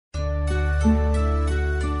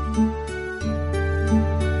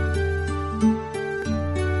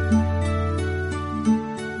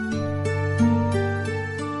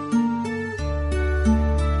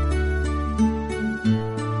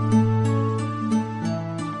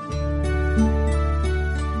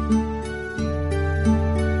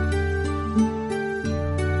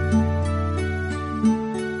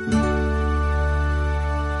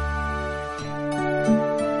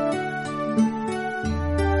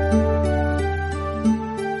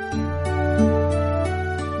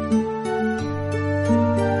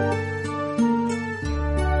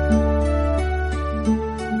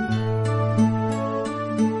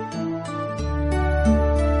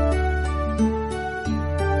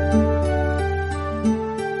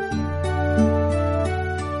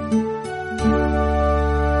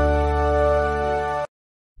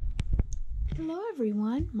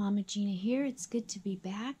It's good to be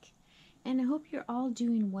back, and I hope you're all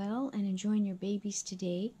doing well and enjoying your babies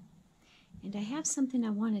today. And I have something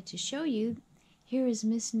I wanted to show you. Here is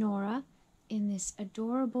Miss Nora in this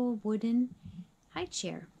adorable wooden high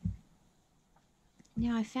chair.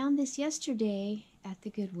 Now, I found this yesterday at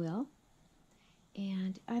the Goodwill,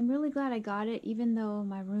 and I'm really glad I got it, even though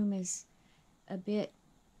my room is a bit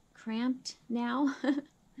cramped now.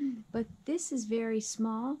 But this is very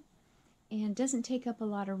small and doesn't take up a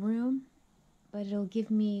lot of room, but it'll give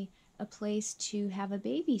me a place to have a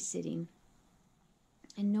baby sitting.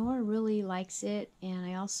 And Nora really likes it, and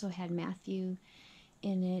I also had Matthew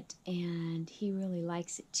in it, and he really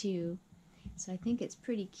likes it too. So I think it's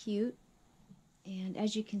pretty cute. And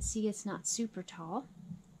as you can see, it's not super tall,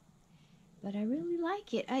 but I really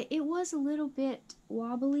like it. It was a little bit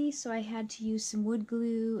wobbly, so I had to use some wood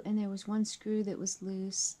glue, and there was one screw that was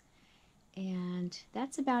loose, and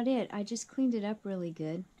that's about it. I just cleaned it up really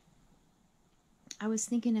good. I was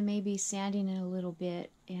thinking of maybe sanding it a little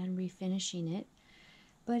bit and refinishing it,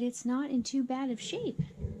 but it's not in too bad of shape.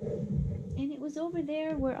 And it was over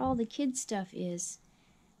there where all the kid stuff is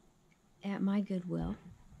at my Goodwill.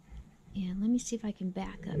 And let me see if I can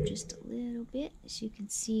back up just a little bit so you can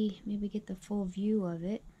see, maybe get the full view of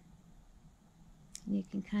it. And you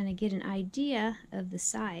can kind of get an idea of the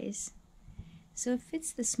size. So it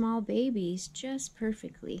fits the small babies just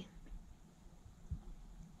perfectly.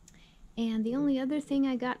 And the only other thing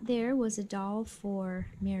I got there was a doll for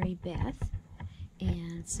Mary Beth.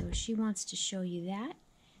 And so she wants to show you that.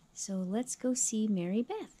 So let's go see Mary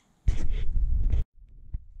Beth.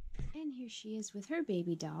 And here she is with her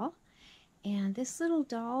baby doll. And this little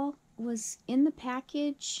doll was in the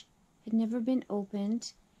package, had never been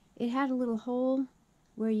opened. It had a little hole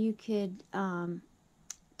where you could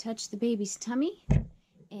touch the baby's tummy,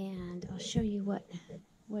 and I'll show you what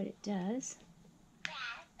it does.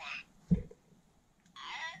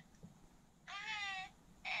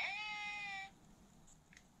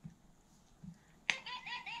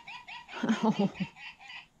 Oh.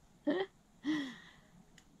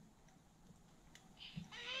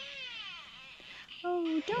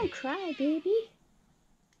 Oh, don't cry, baby.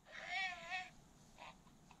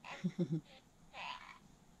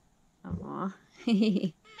 Aw.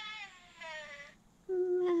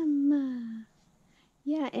 Mama.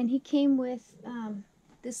 Yeah, and he came with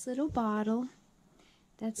this little bottle.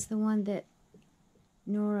 That's the one that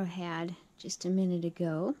Nora had just a minute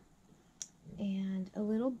ago. And a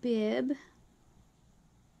little bib.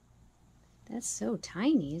 That's so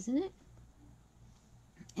tiny, isn't it?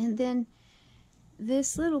 And then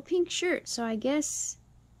this little pink shirt, so I guess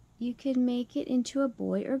you could make it into a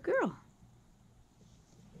boy or girl.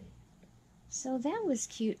 So that was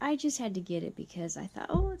cute. I just had to get it because I thought,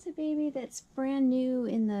 oh, it's a baby that's brand new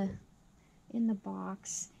in the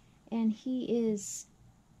box, and he is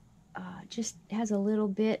just has a little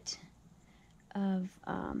bit of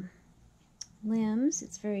limbs.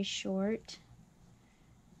 It's very short.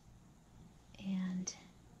 And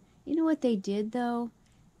you know what they did though?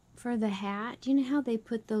 For the hat, you know how they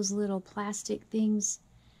put those little plastic things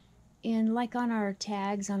in, like on our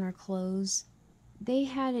tags on our clothes? They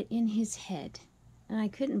had it in his head, and I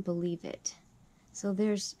couldn't believe it. So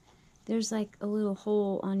there's like a little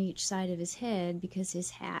hole on each side of his head because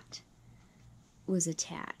his hat was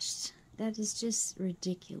attached. That is just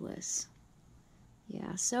ridiculous.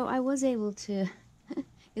 Yeah, so I was able to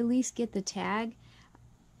at least get the tag.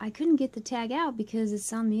 I couldn't get the tag out because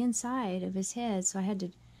it's on the inside of his head, so I had to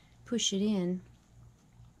push it in.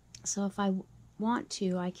 So if I want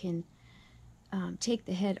to, I can take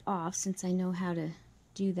the head off, since I know how to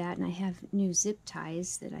do that, and I have new zip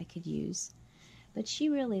ties that I could use. But she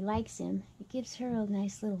really likes him. It gives her a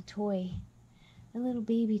nice little toy, a little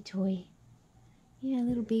baby toy. Yeah, a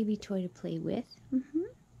little baby toy to play with.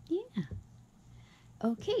 Yeah.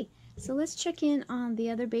 Okay, so let's check in on the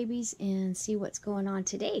other babies and see what's going on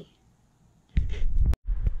today.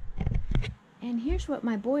 And here's what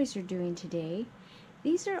my boys are doing today.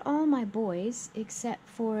 These are all my boys except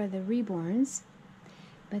for the Reborns,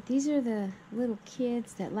 but these are the little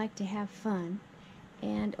kids that like to have fun.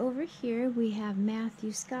 And over here we have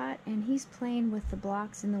Matthew Scott, and he's playing with the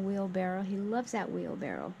blocks in the wheelbarrow. He loves that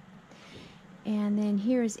wheelbarrow. And then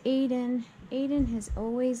here's Aiden. Aiden has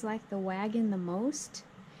always liked the wagon the most,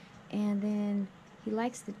 and then he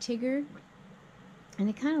likes the Tigger, and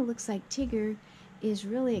it kind of looks like Tigger is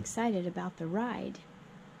really excited about the ride.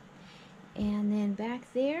 And then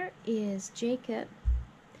back there is Jacob,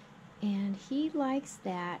 and he likes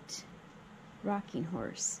that rocking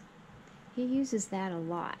horse. He uses that a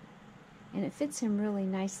lot, and it fits him really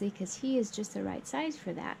nicely because he is just the right size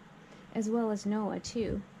for that, as well as Noah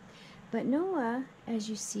too. But Noah, as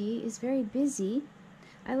you see, is very busy.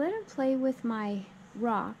 I let him play with my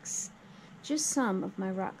rocks, just some of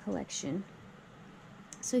my rock collection,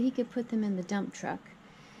 so he could put them in the dump truck.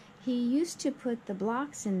 He used to put the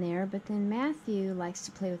blocks in there, but then Matthew likes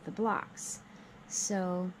to play with the blocks.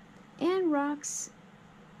 So, and rocks,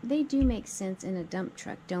 they do make sense in a dump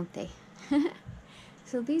truck, don't they?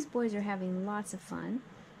 So these boys are having lots of fun.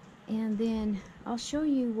 And then I'll show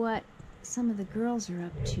you what some of the girls are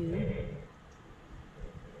up to.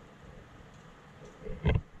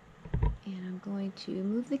 And I'm going to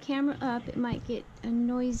move the camera up. It might get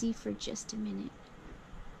noisy for just a minute.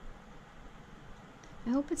 I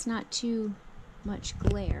hope it's not too much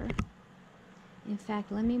glare. In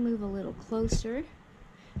fact, let me move a little closer.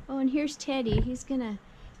 Oh, and here's Teddy. He's gonna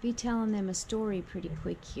be telling them a story pretty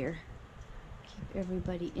quick here. Keep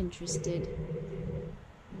everybody interested.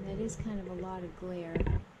 And that is kind of a lot of glare.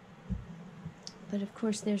 But of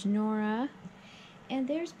course there's Nora. And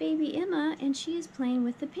there's baby Emma, and she is playing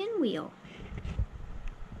with the pinwheel.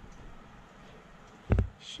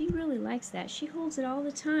 She really likes that. She holds it all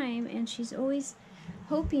the time, and she's always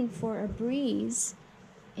hoping for a breeze.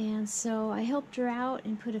 And so I helped her out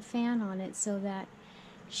and put a fan on it so that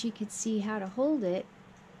she could see how to hold it.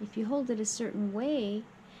 If you hold it a certain way,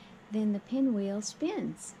 then the pinwheel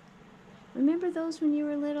spins. Remember those when you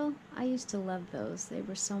were little? I used to love those. They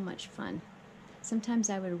were so much fun. Sometimes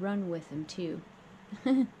I would run with them too.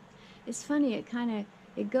 It's funny,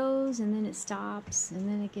 it goes and then it stops and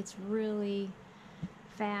then it gets really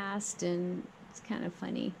fast, and it's kind of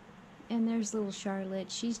funny. And there's little Charlotte.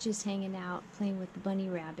 She's just hanging out playing with the bunny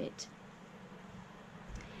rabbit.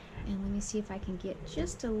 And let me see if I can get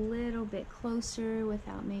just a little bit closer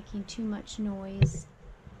without making too much noise.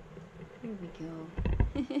 Here we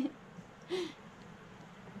go.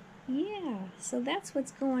 Yeah, so that's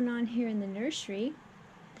what's going on here in the nursery.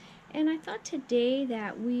 And I thought today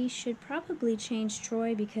that we should probably change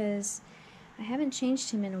Troy because I haven't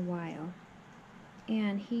changed him in a while.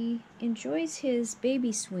 And he enjoys his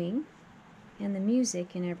baby swing and the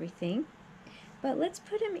music and everything. But let's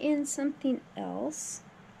put him in something else.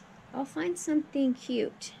 I'll find something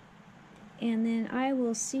cute. And then I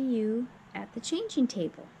will see you at the changing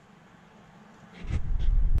table.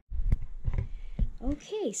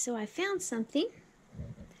 Okay, so I found something.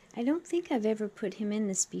 I don't think I've ever put him in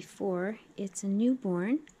this before. It's a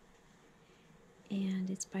newborn, and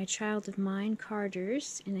it's by a child of mine,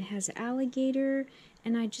 Carter's, and it has an alligator,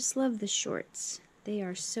 and I just love the shorts. They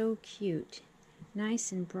are so cute,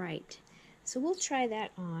 nice and bright. So we'll try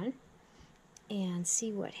that on and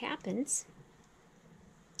see what happens.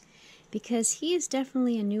 Because he is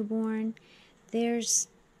definitely a newborn. There's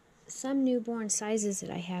some newborn sizes that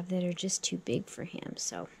I have that are just too big for him,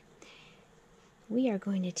 so we are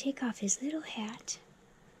going to take off his little hat,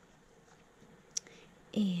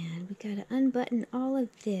 and we got to unbutton all of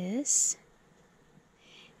this.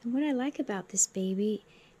 And what I like about this baby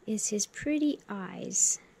is his pretty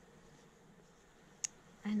eyes,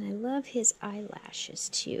 and I love his eyelashes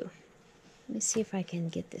too. Let me see if I can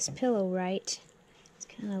get this pillow right. It's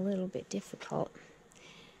kind of a little bit difficult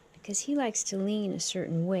because he likes to lean a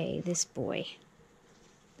certain way, this boy,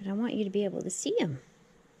 but I want you to be able to see him.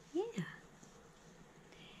 Yeah.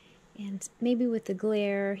 And maybe with the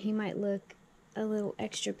glare, he might look a little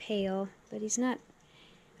extra pale, but he's not.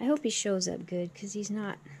 I hope he shows up good because he's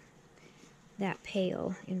not that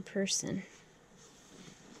pale in person.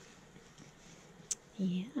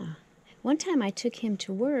 Yeah. One time I took him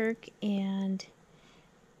to work, and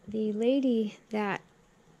the lady that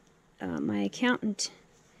my accountant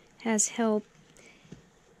has helped,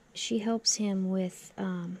 she helps him with,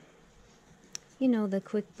 you know, the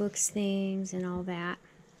QuickBooks things and all that.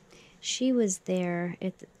 She was there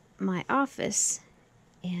at my office,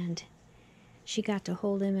 and she got to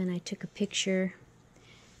hold him, and I took a picture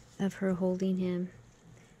of her holding him.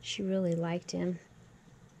 She really liked him.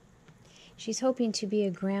 She's hoping to be a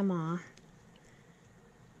grandma.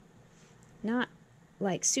 Not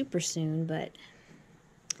like super soon, but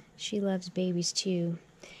she loves babies too.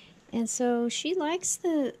 And so she likes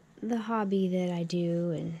the hobby that I do,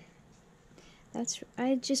 and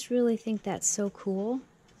I just really think that's so cool.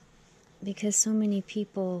 Because so many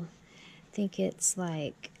people think it's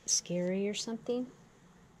like scary or something.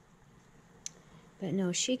 But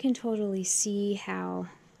no, she can totally see how,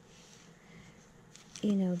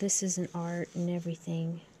 you know, this is an art and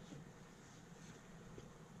everything.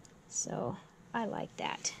 So I like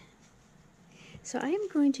that. So I am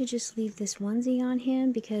going to just leave this onesie on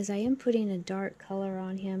him because I am putting a dark color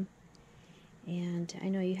on him. And I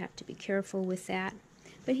know you have to be careful with that.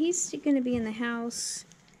 But he's going to be in the house.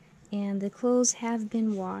 And the clothes have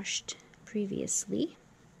been washed previously.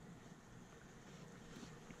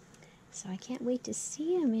 So I can't wait to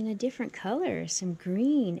see him in a different color, some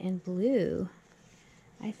green and blue.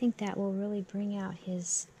 I think that will really bring out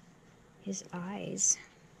his eyes.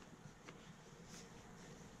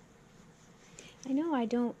 I know I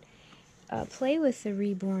don't play with the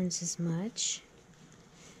Reborns as much,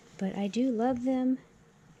 but I do love them,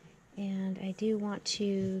 and I do want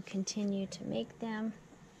to continue to make them.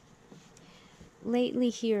 Lately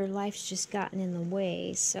here, life's just gotten in the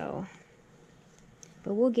way, so...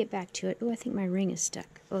 But we'll get back to it. Oh, I think my ring is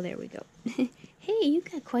stuck. Oh, there we go. Hey, you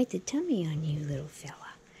got quite the tummy on you, little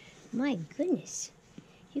fella. My goodness.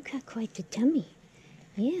 You got quite the tummy.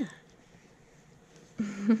 Yeah.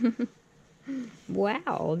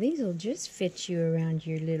 Wow, these'll just fit you around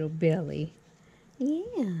your little belly.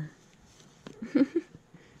 Yeah.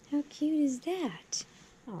 How cute is that?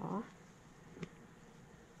 Aw.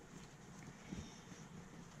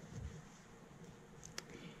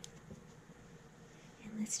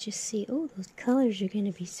 And let's just see. Oh, those colors are going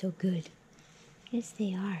to be so good. Yes,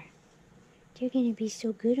 they are. They're going to be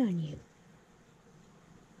so good on you.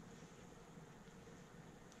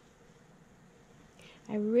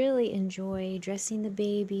 I really enjoy dressing the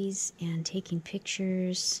babies and taking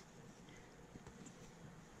pictures.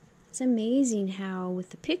 It's amazing how with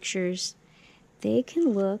the pictures they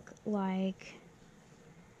can look like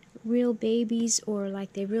real babies or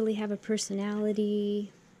like they really have a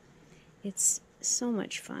personality. It's so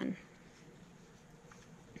much fun.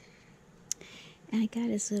 And I got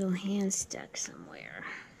his little hand stuck somewhere.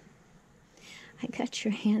 I got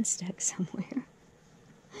your hand stuck somewhere.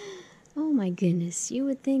 Oh my goodness, you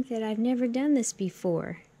would think that I've never done this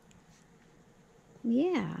before.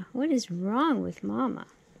 Yeah, what is wrong with Mama?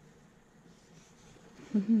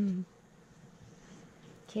 Okay,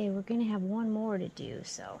 we're going to have one more to do,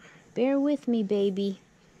 so bear with me, baby.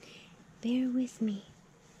 Bear with me.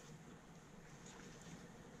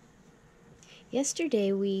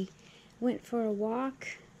 Yesterday we went for a walk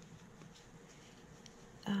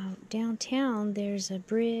downtown. There's a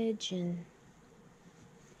bridge and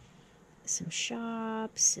some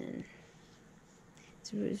shops, and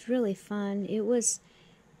it was really fun. It was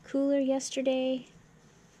cooler yesterday,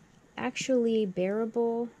 actually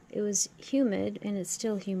bearable. It was humid, and it's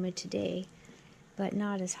still humid today, but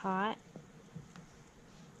not as hot.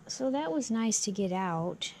 So that was nice to get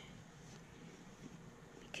out,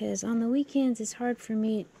 because on the weekends it's hard for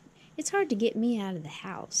me. It's hard to get me out of the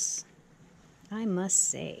house, I must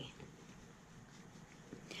say.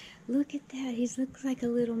 Look at that. He looks like a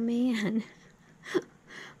little man.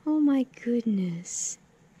 Oh my goodness.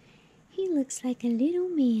 He looks like a little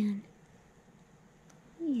man.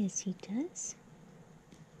 Yes, he does.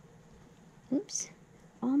 Oops.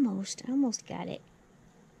 Almost. I almost got it.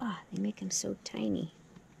 Ah, they make him so tiny.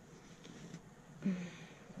 Let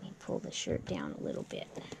me pull the shirt down a little bit.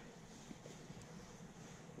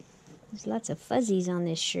 There's lots of fuzzies on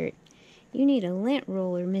this shirt. You need a lint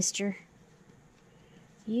roller, mister.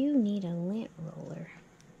 You need a lint roller.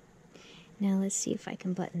 Now let's see if I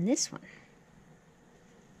can button this one.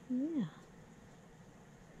 Yeah.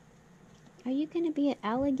 Are you going to be an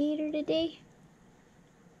alligator today?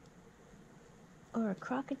 Or a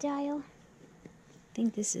crocodile? I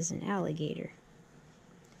think this is an alligator.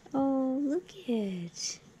 Oh, look at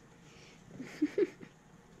it.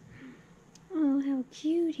 Oh, how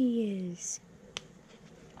cute he is.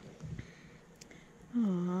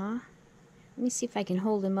 Aww. Let me see if I can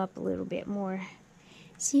hold him up a little bit more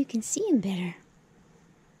so you can see him better.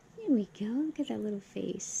 There we go. Look at that little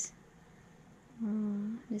face.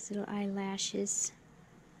 Oh, his little eyelashes.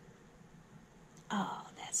 Oh,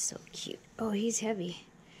 that's so cute. Oh, he's heavy.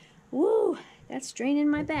 Woo! That's straining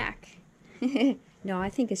my back. No, I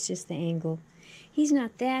think it's just the angle. He's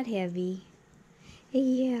not that heavy.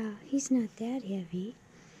 Yeah, he's not that heavy.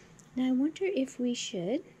 Now I wonder if we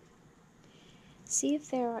should see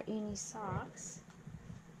if there are any socks.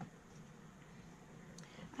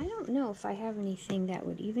 I don't know if I have anything that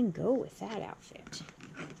would even go with that outfit.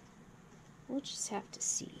 We'll just have to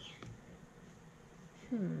see.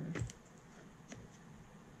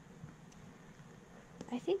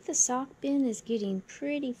 I think the sock bin is getting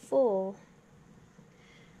pretty full.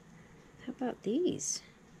 How about these?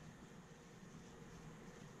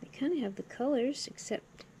 They kind of have the colors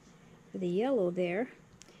except for the yellow there.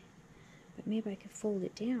 But maybe I could fold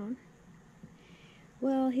it down.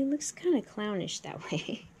 Well, he looks kind of clownish that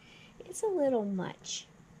way. It's a little much.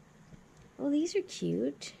 Oh, these are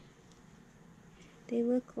cute. They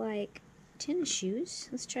look like tennis shoes.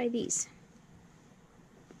 Let's try these.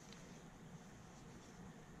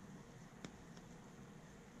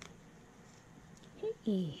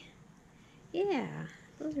 Hey. Yeah,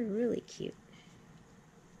 those are really cute.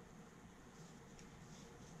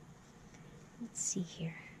 Let's see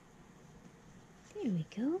here. There we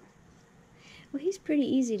go. Well, he's pretty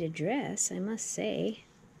easy to dress, I must say.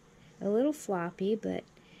 A little floppy, but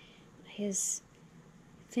his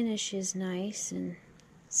finish is nice and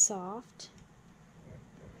soft.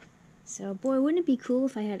 So, boy, wouldn't it be cool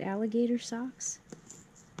if I had alligator socks?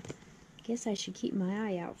 I guess I should keep my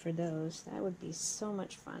eye out for those. That would be so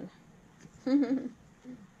much fun. And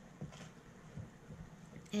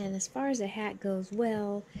as far as a hat goes,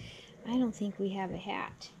 well, I don't think we have a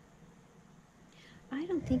hat. I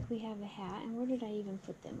don't think we have a hat. And where did I even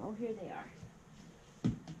put them? Oh, here they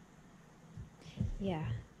are. Yeah.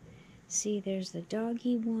 See, there's the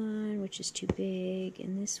doggy one, which is too big,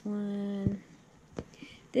 and this one.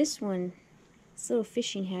 This one, this little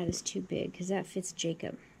fishing hat is too big because that fits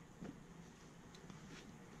Jacob.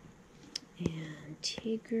 And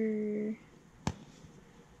Tigger.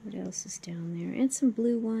 What else is down there? And some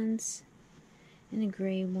blue ones. And a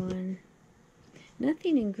gray one.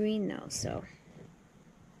 Nothing in green though, so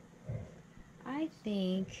I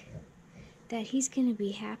think that he's going to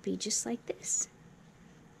be happy just like this.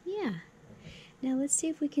 Yeah. Now let's see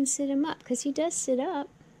if we can sit him up, because he does sit up.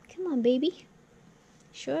 Come on, baby.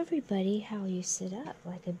 Show everybody how you sit up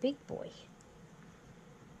like a big boy.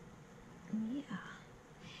 Yeah.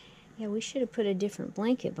 Yeah, we should have put a different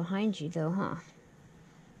blanket behind you though, huh?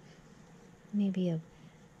 Maybe a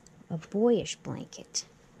boyish blanket.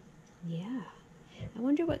 Yeah. I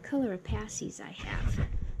wonder what color of passies I have.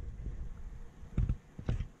 Let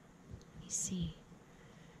me see.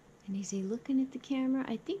 And is he looking at the camera?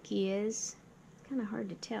 I think he is. It's kind of hard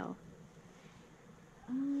to tell.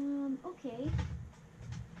 Okay.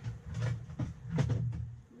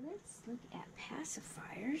 Let's look at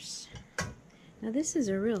pacifiers. Now this is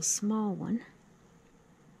a real small one.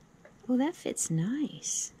 Oh, that fits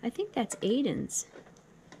nice. I think that's Aiden's.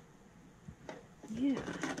 Yeah.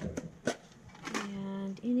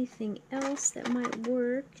 And anything else that might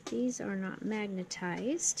work? These are not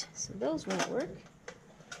magnetized, so those won't work.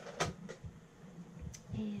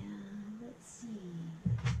 And let's see.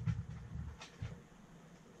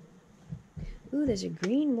 Ooh, there's a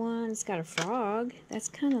green one. It's got a frog. That's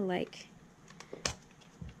kind of like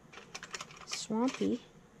swampy.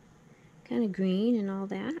 Kind of green and all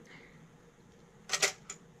that.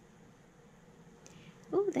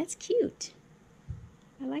 Oh, that's cute.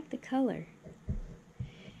 I like the color.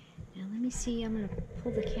 Now let me see. I'm going to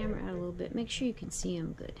pull the camera out a little bit. Make sure you can see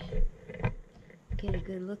him good. Get a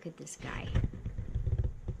good look at this guy.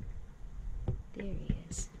 There he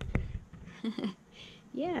is.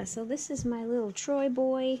 Yeah, so this is my little Troy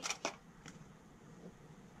boy.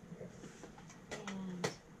 And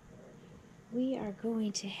we are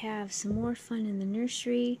going to have some more fun in the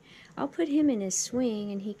nursery. I'll put him in his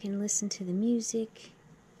swing and he can listen to the music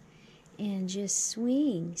and just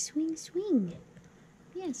swing, swing, swing.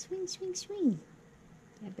 Yeah, swing, swing, swing.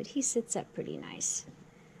 Yeah, but he sits up pretty nice.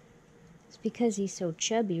 It's because he's so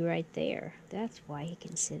chubby right there. That's why he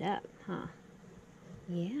can sit up, huh?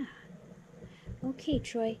 Yeah. Okay,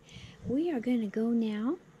 Troy, we are going to go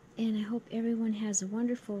now, and I hope everyone has a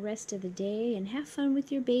wonderful rest of the day, and have fun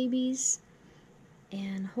with your babies,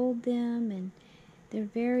 and hold them, and they're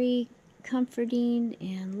very comforting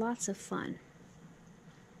and lots of fun.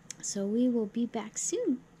 So we will be back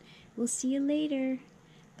soon. We'll see you later.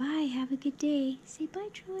 Bye. Have a good day. Say bye,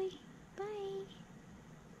 Troy. Bye.